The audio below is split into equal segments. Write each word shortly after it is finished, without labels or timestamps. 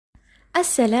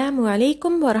Assalamu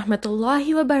alaikum wa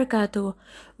rahmatullahi wa barakatuh.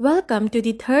 Welcome to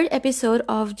the third episode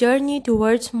of Journey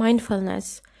Towards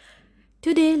Mindfulness.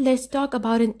 Today, let's talk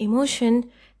about an emotion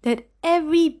that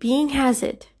every being has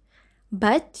it,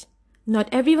 but not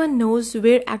everyone knows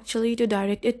where actually to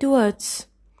direct it towards.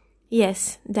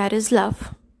 Yes, that is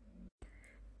love.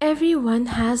 Everyone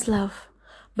has love,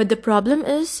 but the problem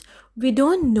is we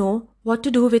don't know what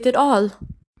to do with it all.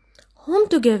 Whom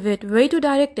to give it, where to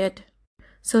direct it.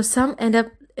 So some end up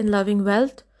in loving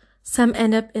wealth, some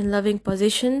end up in loving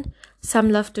position, some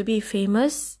love to be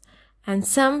famous, and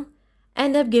some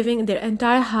end up giving their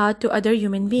entire heart to other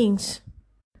human beings.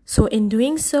 So in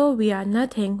doing so, we are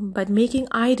nothing but making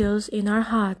idols in our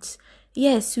hearts.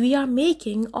 Yes, we are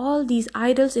making all these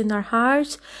idols in our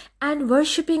hearts and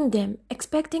worshipping them,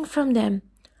 expecting from them.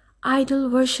 Idol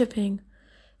worshipping.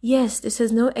 Yes, this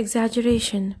is no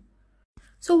exaggeration.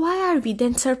 So why are we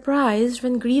then surprised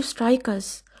when grief strikes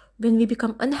us, when we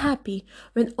become unhappy,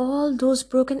 when all those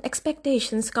broken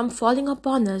expectations come falling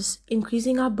upon us,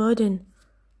 increasing our burden?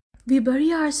 We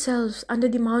bury ourselves under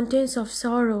the mountains of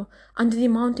sorrow, under the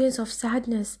mountains of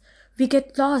sadness. We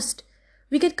get lost.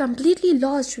 We get completely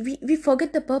lost. We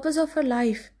forget the purpose of our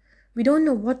life. We don't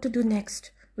know what to do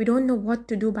next. We don't know what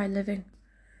to do by living.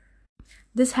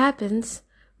 This happens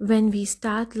when we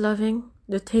start loving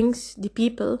the things, the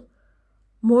people,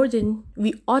 more than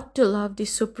we ought to love the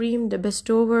Supreme, the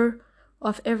bestower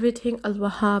of everything,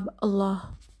 Al-Wahhab,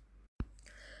 Allah.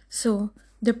 So,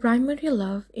 the primary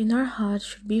love in our hearts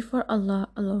should be for Allah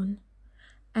alone.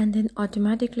 And then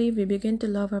automatically we begin to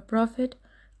love our Prophet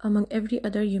among every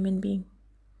other human being.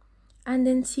 And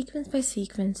then sequence by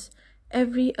sequence,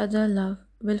 every other love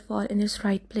will fall in its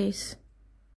right place.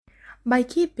 By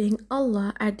keeping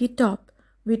Allah at the top,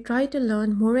 we try to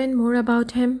learn more and more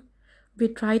about Him. We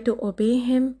try to obey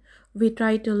Him. We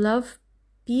try to love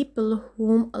people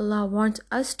whom Allah wants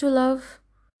us to love.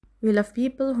 We love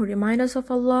people who remind us of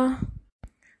Allah.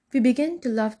 We begin to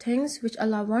love things which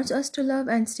Allah wants us to love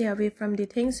and stay away from the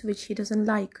things which He doesn't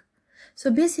like.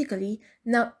 So basically,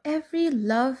 now every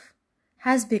love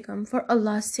has become for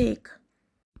Allah's sake.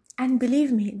 And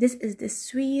believe me, this is the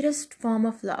sweetest form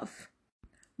of love.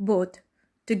 Both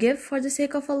to give for the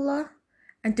sake of Allah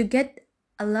and to get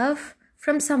a love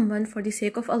from someone for the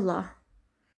sake of Allah.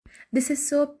 This is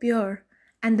so pure,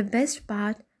 and the best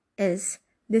part is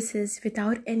this is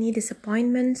without any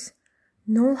disappointments,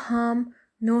 no harm,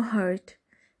 no hurt,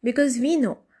 because we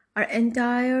know our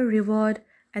entire reward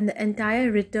and the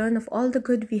entire return of all the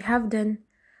good we have done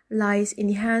lies in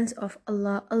the hands of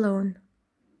Allah alone.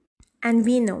 And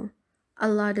we know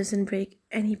Allah doesn't break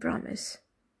any promise.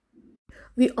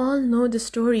 We all know the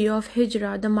story of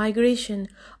Hijrah, the migration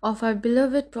of our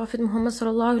beloved Prophet Muhammad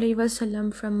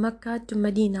ﷺ from Mecca to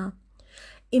Medina.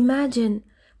 Imagine,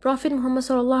 Prophet Muhammad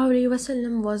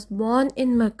ﷺ was born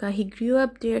in Mecca. He grew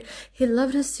up there. He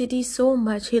loved his city so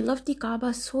much. He loved the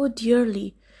Kaaba so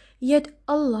dearly. Yet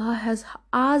Allah has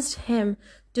asked him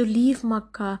to leave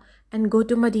Mecca and go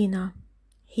to Medina.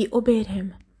 He obeyed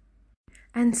him.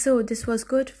 And so this was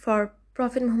good for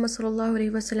Prophet Muhammad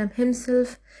ﷺ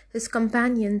himself, his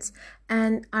companions,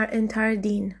 and our entire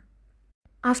deen.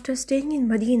 After staying in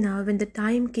Medina, when the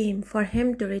time came for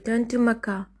him to return to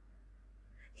Mecca,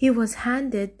 he was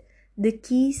handed the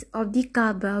keys of the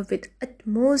Kaaba with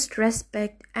utmost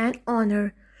respect and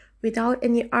honor, without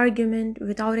any argument,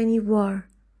 without any war.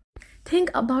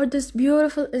 Think about this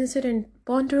beautiful incident,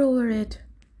 ponder over it.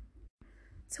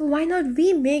 So why not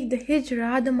we make the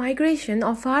hijrah the migration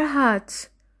of our hearts?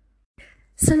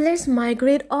 So let's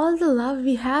migrate all the love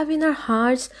we have in our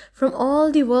hearts from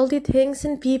all the worldly things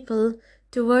and people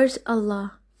towards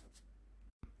Allah.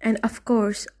 And of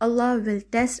course, Allah will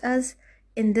test us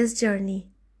in this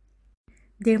journey.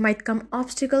 There might come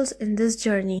obstacles in this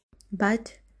journey,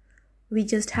 but we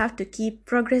just have to keep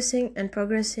progressing and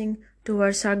progressing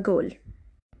towards our goal.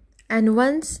 And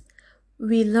once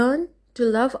we learn to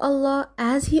love Allah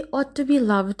as He ought to be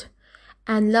loved,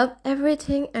 and love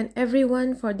everything and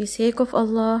everyone for the sake of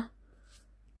Allah,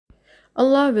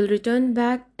 Allah will return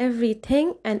back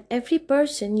everything and every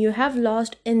person you have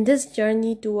lost in this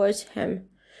journey towards Him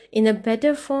in a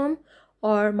better form,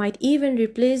 or might even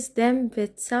replace them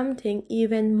with something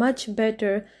even much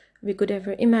better we could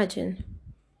ever imagine.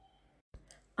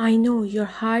 I know your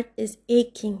heart is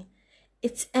aching,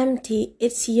 it's empty,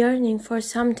 it's yearning for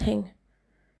something.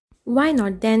 Why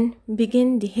not then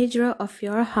begin the hijrah of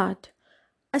your heart?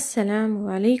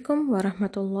 Assalamu alaikum wa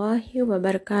rahmatullahi wa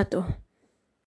barakatuh.